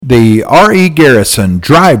the RE Garrison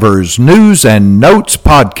Drivers News and Notes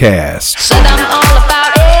Podcast. Said I'm all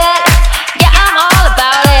about it. Yeah, I'm all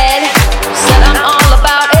about it. Said I'm all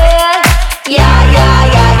about it. Yeah, yeah,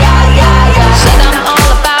 yeah, yeah, yeah, yeah. Said I'm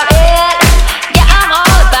all about it. Yeah, I'm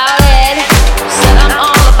all about it. Said I'm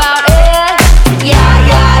all about it. Yeah,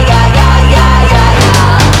 yeah, yeah, yeah, yeah, yeah,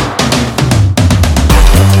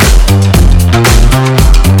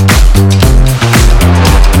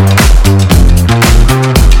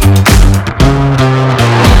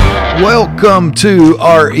 Welcome to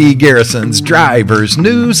RE Garrison's Drivers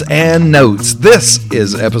News and Notes. This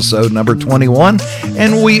is episode number 21,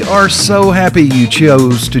 and we are so happy you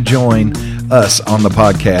chose to join us on the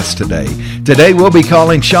podcast today. Today we'll be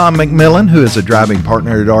calling Shawn McMillian, who is a driving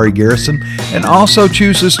partner at RE Garrison, and also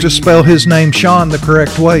chooses to spell his name Shawn the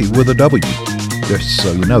correct way with a W. Just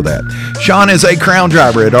so you know that. Shawn is a crown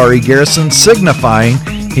driver at RE Garrison, signifying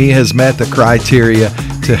he has met the criteria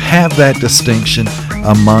to have that distinction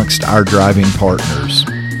amongst our driving partners.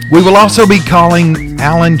 We will also be calling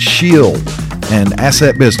Allen Schiehl, an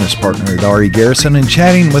asset business partner at RE Garrison, and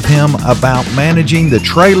chatting with him about managing the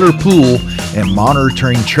trailer pool and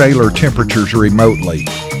monitoring trailer temperatures remotely.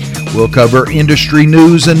 We'll cover industry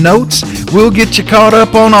news and notes. We'll get you caught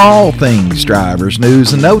up on all things drivers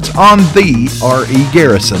news and notes on the RE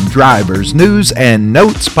Garrison Drivers News and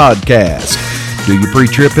Notes Podcast. Do your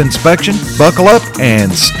pre-trip inspection, buckle up,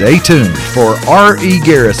 and stay tuned for RE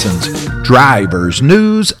Garrison's Drivers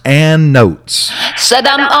News and Notes. Said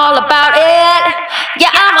I'm all about it. Yeah,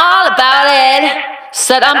 I'm all about it.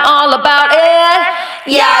 Said I'm all about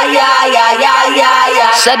it. Yeah, yeah, yeah, yeah, yeah,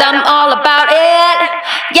 yeah. Said I'm all about it.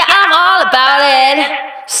 Yeah, I'm all about it.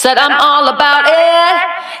 Said I'm all about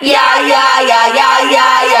it. Yeah, yeah, yeah, yeah,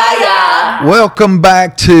 yeah, yeah, yeah. Welcome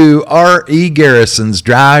back to RE Garrison's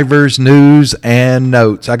Drivers News and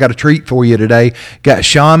Notes. I got a treat for you today. Got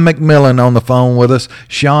Shawn McMillian on the phone with us.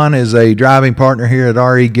 Shawn is a driving partner here at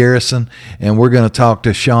RE Garrison, and we're going to talk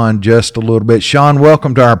to Shawn just a little bit. Shawn,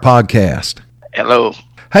 welcome to our podcast. Hello.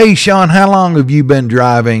 Hey, Shawn, how long have you been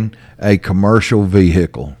driving a commercial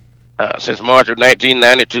vehicle? Since March of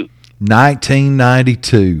 1992.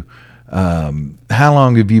 1992. How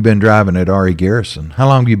long have you been driving at RE Garrison? How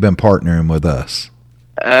long have you been partnering with us?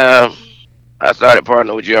 I started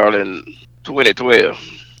partnering with y'all in 2012.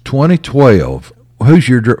 2012. Who's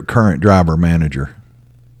your current driver manager?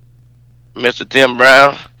 Mr. Tim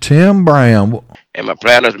Brown. Tim Brown. And my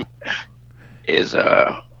planner is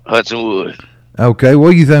Hudson Wood. Okay,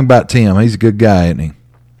 what do you think about Tim? He's a good guy, isn't he?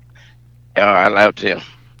 Oh, I love Tim.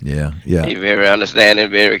 Yeah. He's very understanding,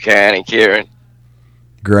 very kind and caring.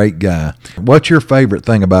 Great guy. What's your favorite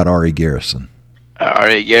thing about RE Garrison?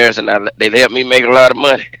 RE Garrison, they help me make a lot of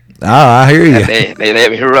money. Oh, I hear you. They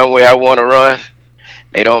let me run where I want to run.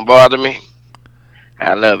 They don't bother me.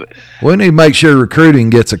 I love it. We need to make sure recruiting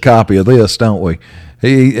gets a copy of this, don't we?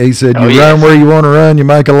 He said, run where you want to run, you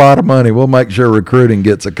make a lot of money. We'll make sure recruiting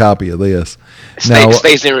gets a copy of this.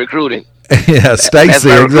 Stacy in recruiting. Yeah, Stacy,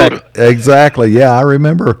 exactly. Yeah, I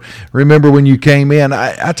remember when you came in.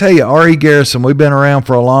 I tell you, RE Garrison, we've been around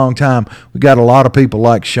for a long time. We got a lot of people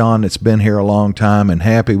like Shawn that's been here a long time and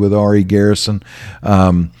happy with RE Garrison.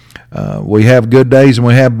 We have good days and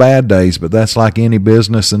we have bad days, but that's like any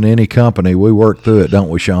business and any company. We work through it, don't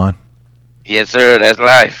we, Shawn? Yes, sir. That's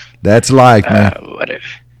life. That's life, man.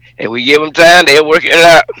 If we give them time, they'll work it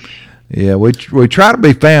out. Yeah, we try to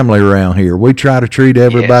be family around here. We try to treat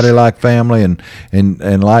everybody like family, and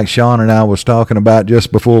like Shawn and I was talking about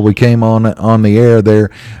just before we came on the air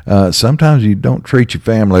there, sometimes you don't treat your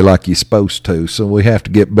family like you're supposed to, so we have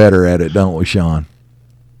to get better at it, don't we, Shawn?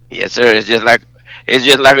 Yes, sir. It's just like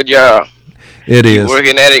a job. It is.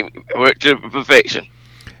 Working at it, work to perfection.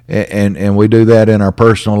 And we do that in our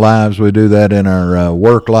personal lives, we do that in our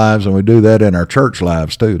work lives, and we do that in our church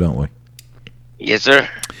lives too, don't we? Yes, sir.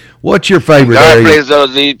 What's your favorite area? God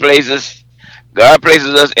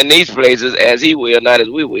places us in these places as He will, not as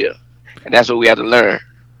we will, and that's what we have to learn.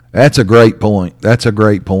 That's a great point.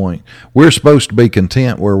 We're supposed to be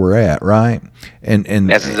content where we're at, right? And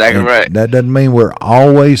that's exactly right. That doesn't mean we're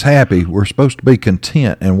always happy. We're supposed to be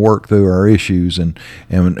content and work through our issues. And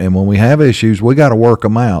when we have issues, we got to work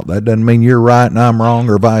them out. That doesn't mean you're right and I'm wrong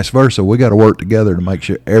or vice versa. We got to work together to make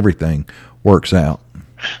sure everything works out.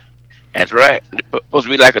 That's right. It's supposed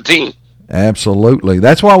to be like a team. Absolutely.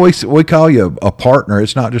 That's why we call you a partner.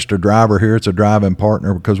 It's not just a driver here. It's a driving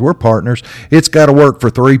partner because we're partners. It's got to work for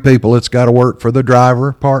three people. It's got to work for the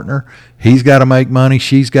driver partner. He's got to make money.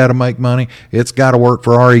 She's got to make money. It's got to work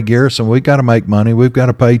for RE Garrison. We've got to make money. We've got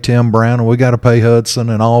to pay Tim Brown, and we got to pay Hudson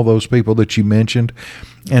and all those people that you mentioned.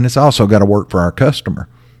 And it's also got to work for our customer.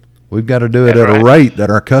 We've got to do it at a rate that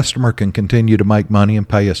our customer can continue to make money and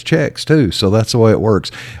pay us checks too. So that's the way it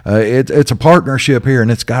works. It's a partnership here, and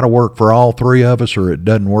it's got to work for all three of us, or it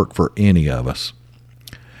doesn't work for any of us.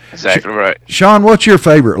 Exactly right. Shawn, what's your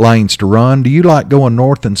favorite lanes to run? Do you like going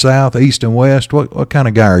north and south, east and west? What kind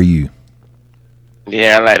of guy are you?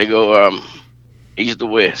 Yeah, I like to go east to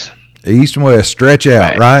west. East and west, stretch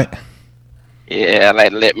out, right? Yeah, I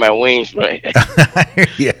like to let my wings spread.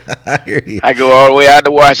 I hear you. I go all the way out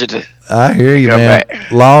to Washington. I hear you, man.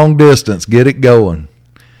 Back. Long distance, get it going.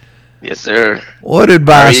 Yes, sir. What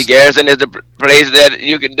advice? RE Garrison is the place that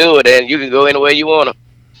you can do it, and you can go anywhere you want to.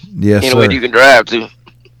 Yes, anywhere sir. You can drive to.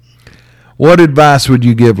 What advice would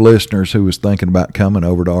you give listeners who was thinking about coming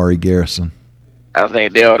over to RE Garrison? I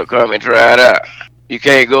think they ought to come and try it out. You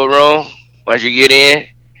can't go wrong. Once you get in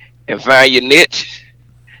and find your niche,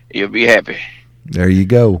 you'll be happy. There you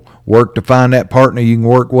go. Work to find that partner you can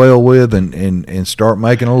work well with and start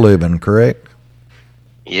making a living, correct?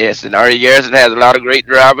 Yes, and RE Garrison has a lot of great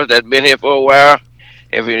drivers that's been here for a while.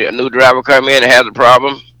 If a new driver come in and has a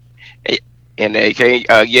problem and they can't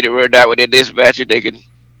get it worked out with their dispatcher, they can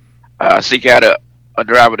seek out a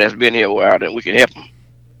driver that's been here a while, then we can help them.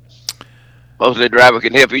 Most of the drivers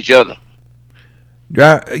can help each other.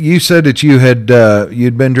 You said that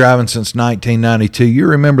you'd been driving since 1992. You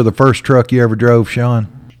remember the first truck you ever drove,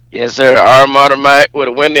 Shawn? Yes, sir. Armada Mike with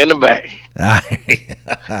a window in the back.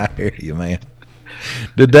 I hear you, man.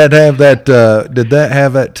 Did that have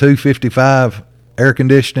that 255 air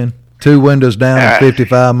conditioning, 2 windows down, at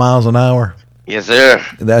 55 miles an hour? Yes, sir.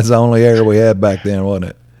 That's the only air we had back then,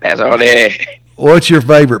 wasn't it? That's all they had. What's your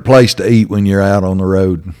favorite place to eat when you're out on the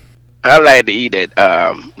road? I like to eat at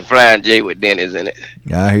Flying J with Denny's in it.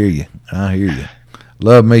 I hear you.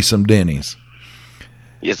 Love me some Denny's.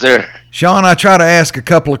 Yes, sir. Shawn, I try to ask a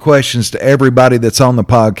couple of questions to everybody that's on the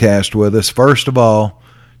podcast with us. First of all,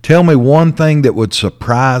 tell me one thing that would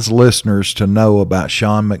surprise listeners to know about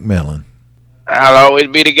Shawn McMillian. I'll always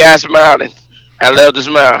be the guy smiling. I love to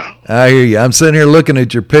smile. I hear you. I'm sitting here looking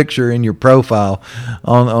at your picture and your profile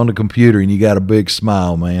on the computer, and you got a big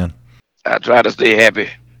smile, man. I try to stay happy.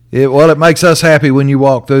 It makes us happy when you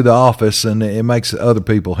walk through the office, and it makes other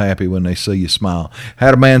people happy when they see you smile.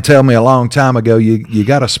 Had a man tell me a long time ago, you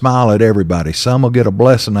got to smile at everybody. Some will get a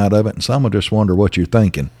blessing out of it, and some will just wonder what you're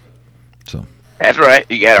thinking. So that's right.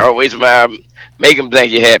 You got to always smile, make them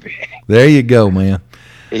think you're happy. There you go, man.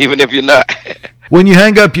 Even if you're not. When you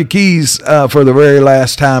hang up your keys for the very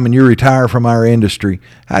last time and you retire from our industry,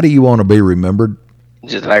 how do you want to be remembered?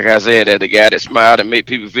 Just like I said, as the guy that smiled and made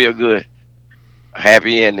people feel good.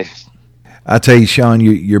 Happy ending. I tell you, Shawn,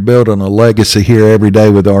 you're building a legacy here every day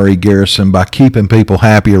with RE Garrison by keeping people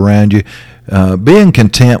happy around you, being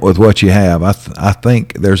content with what you have. I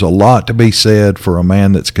think there's a lot to be said for a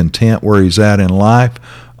man that's content where he's at in life,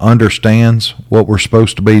 understands what we're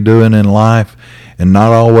supposed to be doing in life, and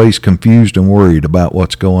not always confused and worried about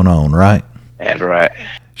what's going on, right? That's right.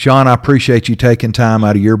 Shawn, I appreciate you taking time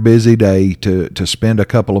out of your busy day to spend a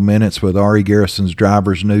couple of minutes with RE Garrison's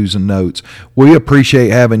Drivers News and Notes. We appreciate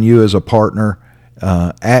having you as a partner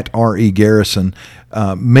at RE Garrison.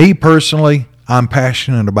 Me personally, I'm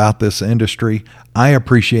passionate about this industry. I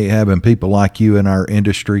appreciate having people like you in our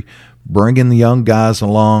industry, bringing the young guys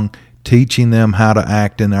along, teaching them how to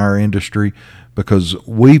act in our industry, because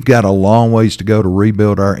we've got a long ways to go to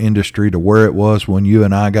rebuild our industry to where it was when you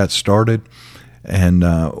and I got started. And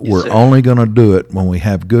we're only going to do it when we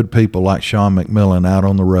have good people like Shawn McMillian out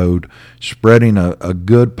on the road spreading a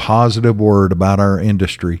good, positive word about our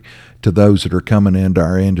industry to those that are coming into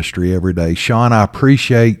our industry every day. Shawn, I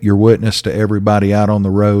appreciate your witness to everybody out on the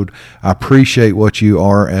road. I appreciate what you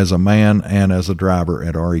are as a man and as a driver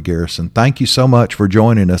at RE Garrison. Thank you so much for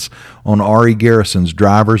joining us on RE Garrison's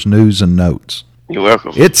Drivers News and Notes. You're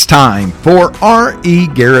welcome. It's time for RE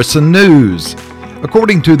Garrison News.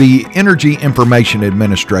 According to the Energy Information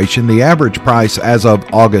Administration, the average price as of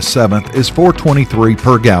August 7th is $4.23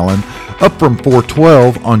 per gallon, up from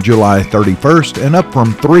 $4.12 on July 31st and up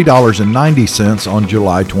from $3.90 on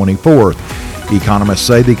July 24th. Economists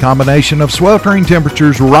say the combination of sweltering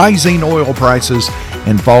temperatures, rising oil prices,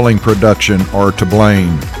 and falling production are to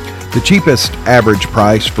blame. The cheapest average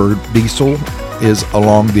price for diesel is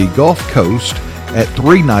along the Gulf Coast at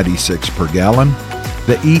 $3.96 per gallon.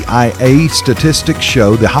 The EIA statistics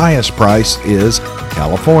show the highest price is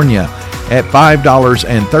California at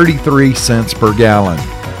 $5.33 per gallon.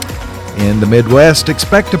 In the Midwest,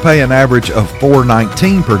 expect to pay an average of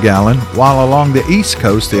 $4.19 per gallon, while along the East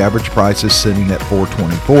Coast, the average price is sitting at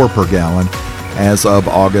 $4.24 per gallon as of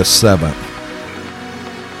August 7th.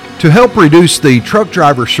 To help reduce the truck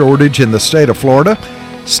driver shortage in the state of Florida,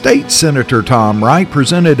 State Senator Tom Wright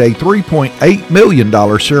presented a $3.8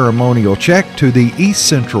 million ceremonial check to the East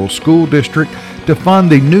Central School District to fund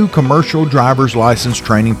the new commercial driver's license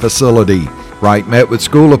training facility. Wright met with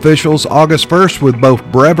school officials August 1st with both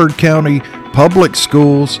Brevard County Public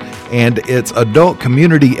Schools and its Adult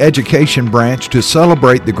Community Education branch to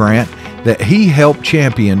celebrate the grant that he helped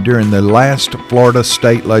champion during the last Florida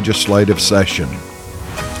state legislative session.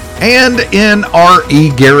 And in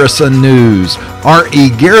RE Garrison news, RE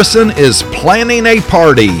Garrison is planning a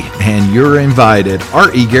party, and you're invited.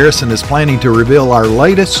 RE Garrison is planning to reveal our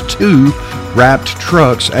latest 2 wrapped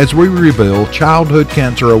trucks as we reveal childhood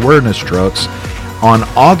cancer awareness trucks on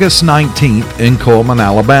August 19th in Cullman,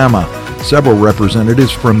 Alabama. Several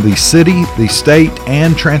representatives from the city, the state,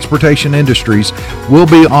 and transportation industries will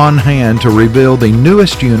be on hand to reveal the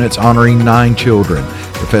newest units honoring 9 children.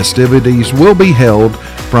 The festivities will be held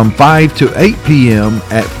from 5 to 8 p.m.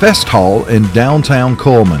 at Fest Hall in downtown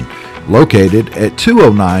Cullman, located at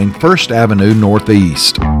 209 First Avenue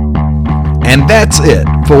Northeast. And that's it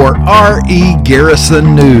for RE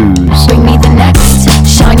Garrison News. Bring me the next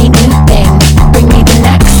shiny new thing. Bring me the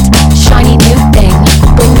next shiny new thing.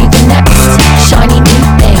 Bring me the next shiny new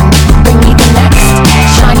thing. Bring me the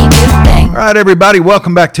next shiny new thing. All right, everybody,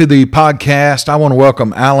 welcome back to the podcast. I want to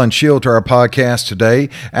welcome Allen Schiehl to our podcast today.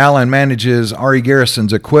 Allen manages RE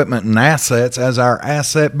Garrison's equipment and assets as our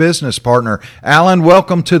asset business partner. Allen,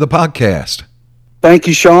 welcome to the podcast. Thank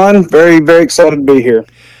you, Shawn. Very, very excited to be here.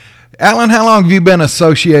 Allen, how long have you been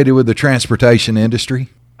associated with the transportation industry?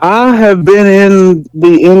 I have been in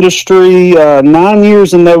the industry 9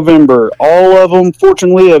 years in November. All of them,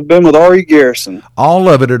 fortunately, have been with RE Garrison. All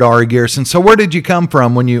of it at RE Garrison. So where did you come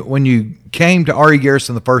from when you came to RE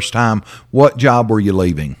Garrison the first time? What job were you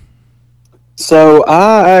leaving? So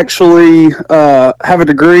I actually have a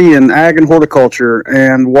degree in ag and horticulture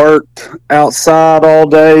and worked outside all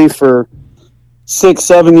day for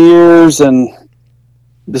 6-7 years and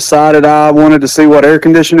decided I wanted to see what air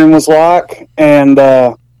conditioning was like and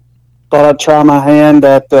thought I'd try my hand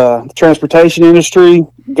at the transportation industry,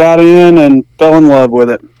 got in and fell in love with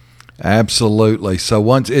it. Absolutely. So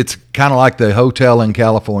once it's kind of like the hotel in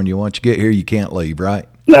California. Once you get here, you can't leave, right?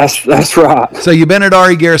 That's right. So you've been at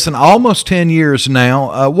RE Garrison almost 10 years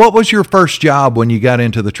now. What was your first job when you got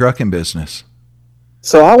into the trucking business?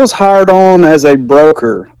 So I was hired on as a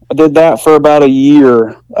broker. I did that for about a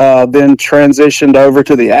year, then transitioned over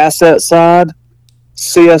to the asset side,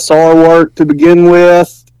 CSR work to begin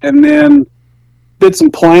with, and then did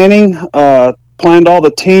some planning, planned all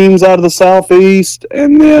the teams out of the Southeast,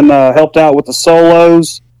 and then helped out with the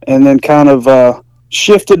solos, and then kind of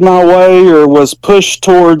shifted my way or was pushed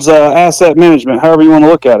towards asset management, however you want to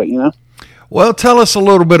look at it, you know? Well, tell us a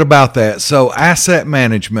little bit about that. So asset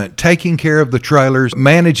management, taking care of the trailers,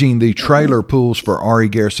 managing the trailer pools for RE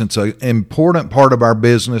Garrison. It's an important part of our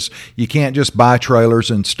business. You can't just buy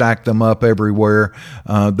trailers and stack them up everywhere.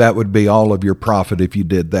 That would be all of your profit if you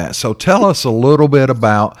did that. So tell us a little bit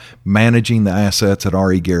about managing the assets at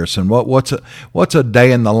RE Garrison. What's a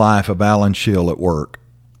day in the life of Allen Schiehl at work?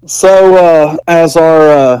 So as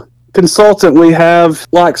our consultant we have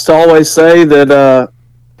likes to always say that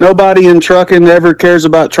nobody in trucking ever cares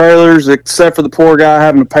about trailers except for the poor guy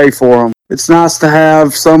having to pay for them. It's nice to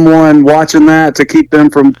have someone watching that to keep them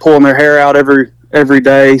from pulling their hair out every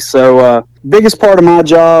day. So biggest part of my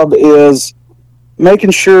job is making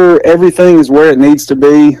sure everything is where it needs to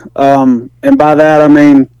be. And by that, I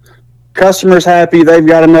mean customers happy. They've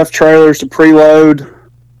got enough trailers to preload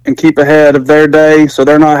and keep ahead of their day so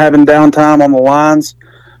they're not having downtime on the lines,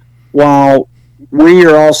 while we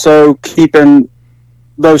are also keeping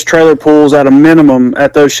those trailer pools at a minimum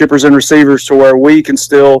at those shippers and receivers to where we can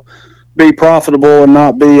still be profitable and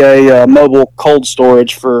not be a mobile cold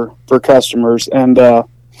storage for customers, and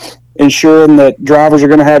ensuring that drivers are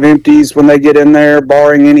going to have empties when they get in there,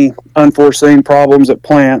 barring any unforeseen problems at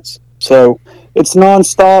plants. So it's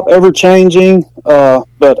nonstop, ever changing,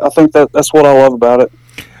 but I think that's what I love about it.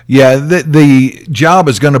 Yeah, the job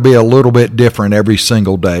is going to be a little bit different every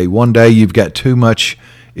single day. One day you've got too much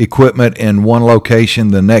equipment in one location.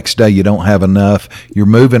 The next day you don't have enough. You're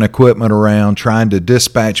moving equipment around, trying to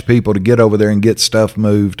dispatch people to get over there and get stuff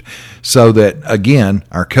moved so that, again,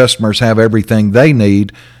 our customers have everything they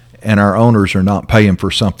need and our owners are not paying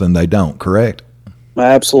for something they don't, correct?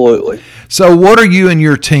 Absolutely. So what are you and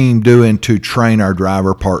your team doing to train our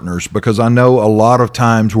driver partners? Because I know a lot of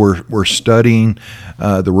times we're studying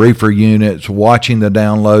the reefer units, watching the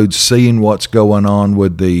downloads, seeing what's going on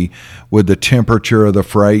with the temperature of the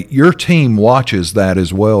freight. Your team watches that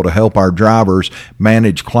as well to help our drivers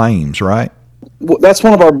manage claims, right? That's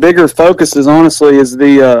one of our bigger focuses, honestly, is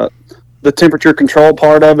the the temperature control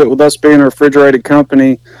part of it, with us being a refrigerated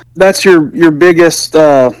company, that's your biggest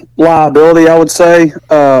liability, I would say.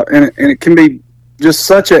 And it can be just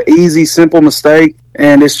such an easy, simple mistake.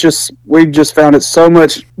 And we've just found it so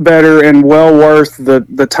much better and well worth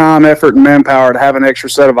the time, effort, and manpower to have an extra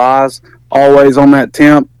set of eyes always on that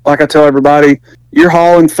temp. Like I tell everybody, you're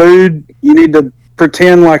hauling food, you need to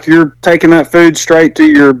pretend like you're taking that food straight to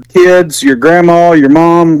your kids, your grandma, your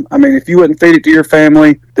mom. I mean, if you wouldn't feed it to your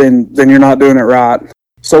family, then you're not doing it right.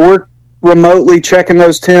 So we're remotely checking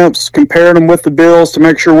those temps, comparing them with the bills to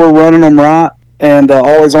make sure we're running them right, and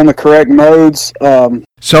always on the correct modes.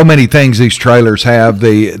 So many things these trailers have.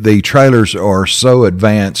 The trailers are so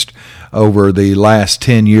advanced over the last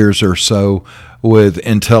 10 years or so, with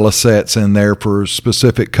IntelliSets in there for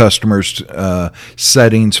specific customers'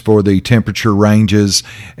 settings for the temperature ranges.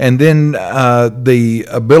 And then the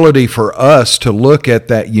ability for us to look at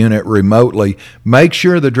that unit remotely, make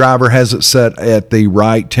sure the driver has it set at the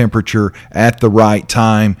right temperature at the right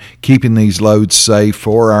time, keeping these loads safe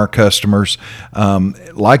for our customers.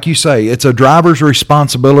 Like you say, it's a driver's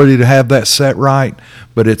responsibility to have that set right,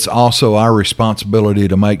 but it's also our responsibility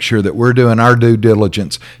to make sure that we're doing our due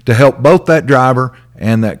diligence to help both that driver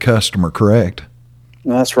and that customer, correct?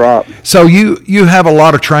 That's right. So you have a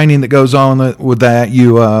lot of training that goes on with that.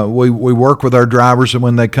 We work with our drivers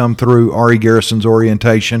when they come through RE Garrison's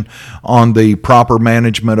orientation on the proper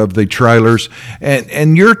management of the trailers,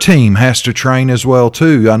 and your team has to train as well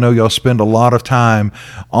too. I know y'all spend a lot of time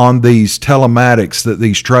on these telematics that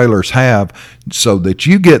these trailers have, so that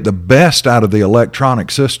you get the best out of the electronic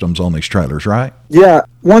systems on these trailers, right? Yeah.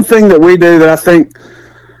 One thing that we do that I think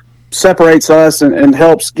separates us and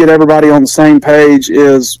helps get everybody on the same page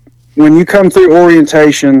is when you come through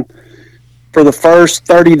orientation for the first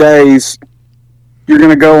 30 days, you're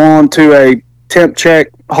going to go on to a temp check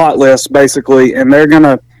hot list basically, and they're going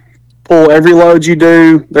to pull every load you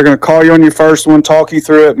do. They're going to call you on your first one, talk you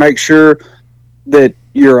through it, make sure that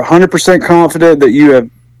you're 100% confident that you have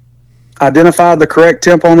identified the correct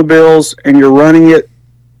temp on the bills and you're running it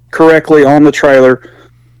correctly on the trailer.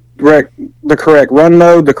 The correct run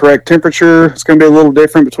mode, the correct temperature. It's going to be a little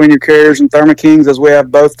different between your carriers and Thermo Kings, as we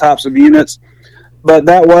have both types of units. But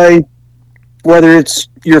that way, whether it's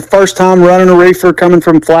your first time running a reefer coming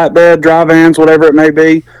from flatbed, dry vans, whatever it may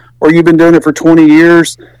be, or you've been doing it for 20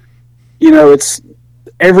 years, it's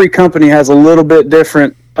every company has a little bit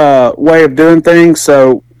different way of doing things.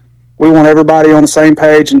 So we want everybody on the same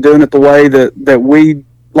page and doing it the way that we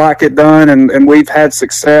like it done, and we've had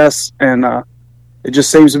success. And it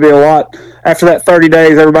just seems to be a lot. After that 30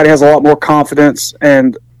 days, everybody has a lot more confidence,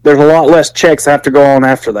 and there's a lot less checks that have to go on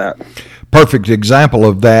after that. Perfect example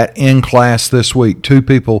of that in class this week. 2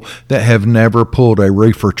 people that have never pulled a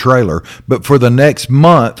reefer trailer, but for the next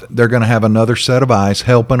month, they're going to have another set of eyes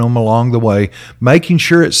helping them along the way, making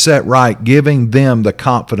sure it's set right, giving them the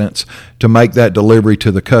confidence to make that delivery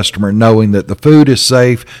to the customer, knowing that the food is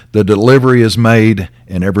safe, the delivery is made,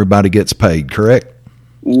 and everybody gets paid, correct?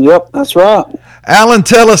 Yep, that's right. Allen,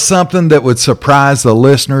 tell us something that would surprise the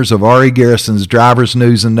listeners of RE Garrison's Drivers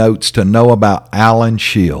News and Notes to know about Allen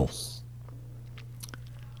Schiehl.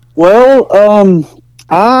 Well,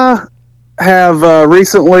 I have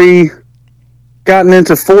recently gotten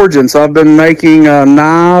into forging, so I've been making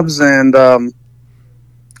knives and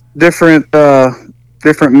different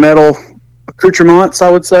metal accoutrements,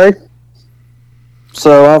 I would say.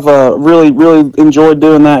 So I've really enjoyed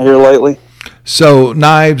doing that here lately. So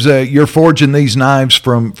knives, you're forging these knives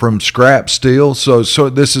from scrap steel. So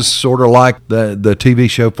this is sort of like the TV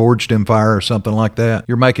show Forged in Fire or something like that.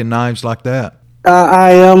 You're making knives like that.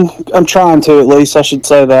 I am. I'm trying to, at least. I should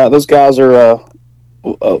say that. Those guys are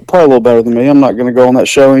probably a little better than me. I'm not going to go on that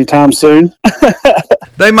show anytime soon.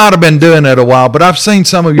 They might have been doing it a while, but I've seen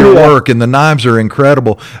some of your work, and the knives are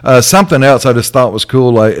incredible. Something else I just thought was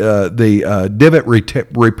cool, the divot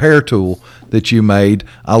repair tool that you made.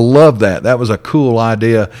 I love that. That was a cool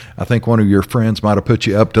idea. I think one of your friends might have put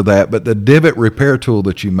you up to that, but the divot repair tool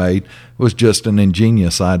that you made was just an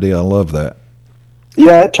ingenious idea. I love that.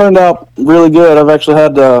 Yeah, it turned out really good. I've actually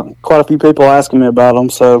had quite a few people asking me about them,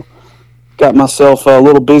 so got myself a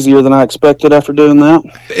little busier than I expected after doing that.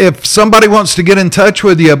 If somebody wants to get in touch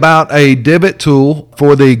with you about a divot tool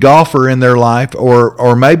for the golfer in their life,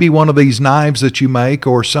 or maybe one of these knives that you make,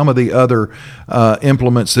 or some of the other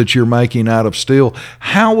implements that you're making out of steel,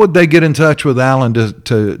 how would they get in touch with Allen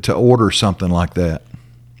to order something like that?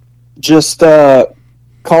 Just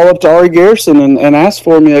call up to RE Garrison and ask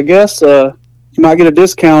for me, I guess. You might get a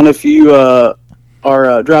discount if you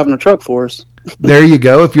are driving a truck for us. There you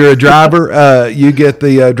go. If you're a driver, you get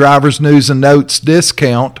the driver's news and notes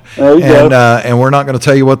discount. There you go. And we're not going to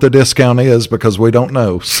tell you what the discount is because we don't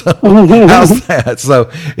know. So how's that?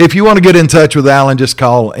 So if you want to get in touch with Allen, just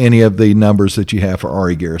call any of the numbers that you have for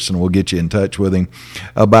RE Garrison. We'll get you in touch with him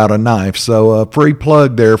about a knife. So free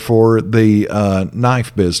plug there for the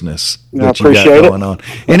knife business that you got going on.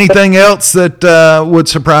 Anything else that would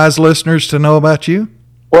surprise listeners to know about you?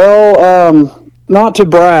 Well, not to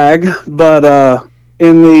brag, but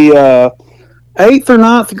in the 8th or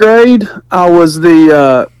 9th grade, I was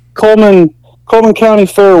the Coleman County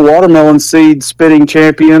Fair watermelon seed spitting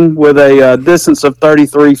champion with a distance of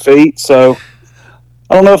 33 feet. So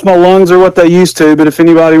I don't know if my lungs are what they used to, but if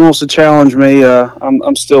anybody wants to challenge me,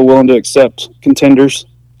 I'm still willing to accept contenders.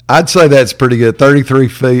 I'd say that's pretty good. 33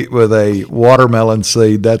 feet with a watermelon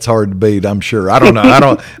seed. That's hard to beat, I'm sure. I don't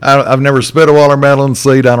know. I've never spit a watermelon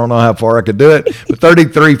seed. I don't know how far I could do it, but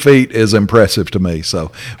 33 feet is impressive to me.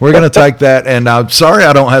 So we're going to take that. And I'm sorry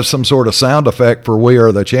I don't have some sort of sound effect for We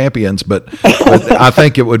Are the Champions, but I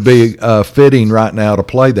think it would be fitting right now to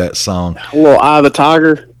play that song. A little Eye of the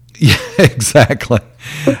Tiger. Yeah, exactly.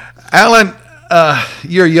 Allen,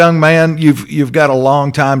 you're a young man. You've got a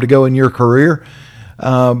long time to go in your career.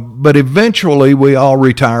 But eventually we all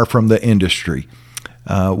retire from the industry.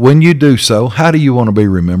 When you do so, how do you want to be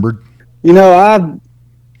remembered? You know,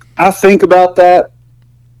 I think about that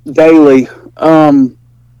daily. And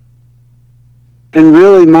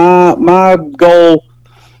really my goal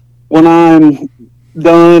when I'm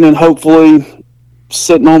done and hopefully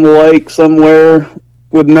sitting on the lake somewhere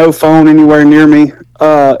with no phone anywhere near me,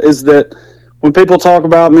 is that when people talk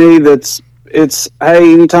about me, it's,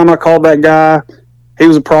 hey, anytime I called that guy, he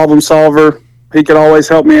was a problem solver, he could always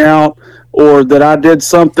help me out, or that I did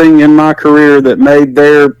something in my career that made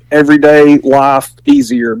their everyday life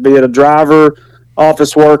easier, be it a driver,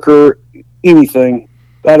 office worker, anything.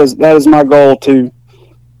 That is my goal, to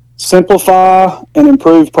simplify and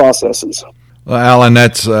improve processes. Well, Allen,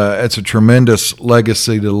 that's a tremendous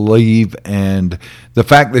legacy to leave, and the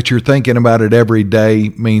fact that you're thinking about it every day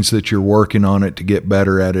means that you're working on it to get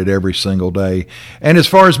better at it every single day. And as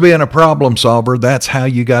far as being a problem solver, that's how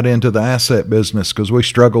you got into the asset business, because we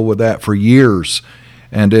struggled with that for years,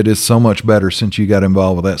 and it is so much better since you got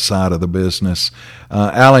involved with that side of the business.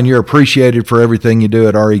 Allen, you're appreciated for everything you do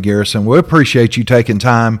at RE Garrison. We appreciate you taking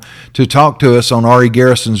time to talk to us on RE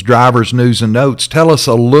Garrison's Drivers News and Notes. Tell us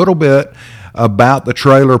a little bit about the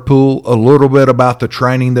trailer pool, a little bit about the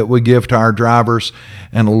training that we give to our drivers,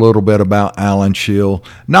 and a little bit about Allen Schiehl.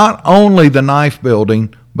 Not only the knife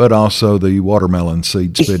building, but also the watermelon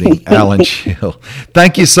seed spitting Allen Schiehl.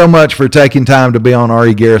 Thank you so much for taking time to be on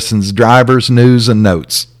RE Garrison's Drivers News and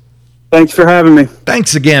Notes. Thanks for having me.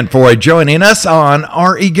 Thanks again for joining us on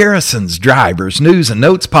RE Garrison's Drivers News and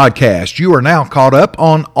Notes podcast. You are now caught up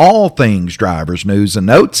on all things Drivers News and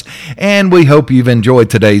Notes, and we hope you've enjoyed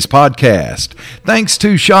today's podcast. Thanks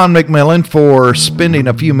to Shawn McMillian for spending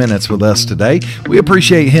a few minutes with us today. We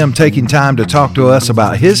appreciate him taking time to talk to us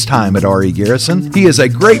about his time at RE Garrison. He is a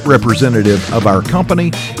great representative of our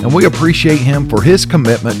company, and we appreciate him for his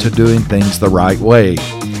commitment to doing things the right way.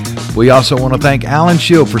 We also want to thank Allen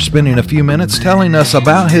Schiehl for spending a few minutes telling us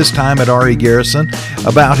about his time at RE Garrison,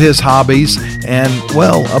 about his hobbies, and,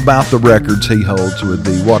 well, about the records he holds with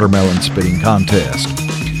the watermelon spitting contest.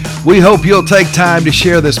 We hope you'll take time to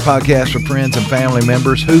share this podcast with friends and family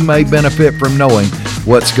members who may benefit from knowing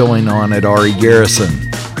what's going on at RE Garrison.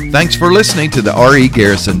 Thanks for listening to the RE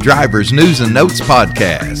Garrison Drivers News and Notes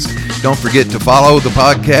podcast. Don't forget to follow the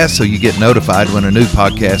podcast so you get notified when a new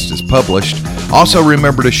podcast is published. Also,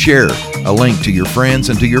 remember to share a link to your friends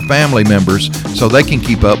and to your family members so they can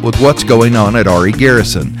keep up with what's going on at RE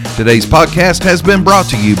Garrison. Today's podcast has been brought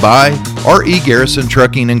to you by RE Garrison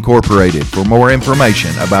Trucking Incorporated. For more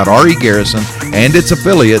information about RE Garrison and its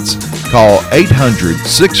affiliates, call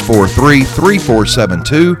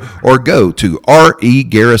 800-643-3472 or go to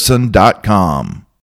regarrison.com.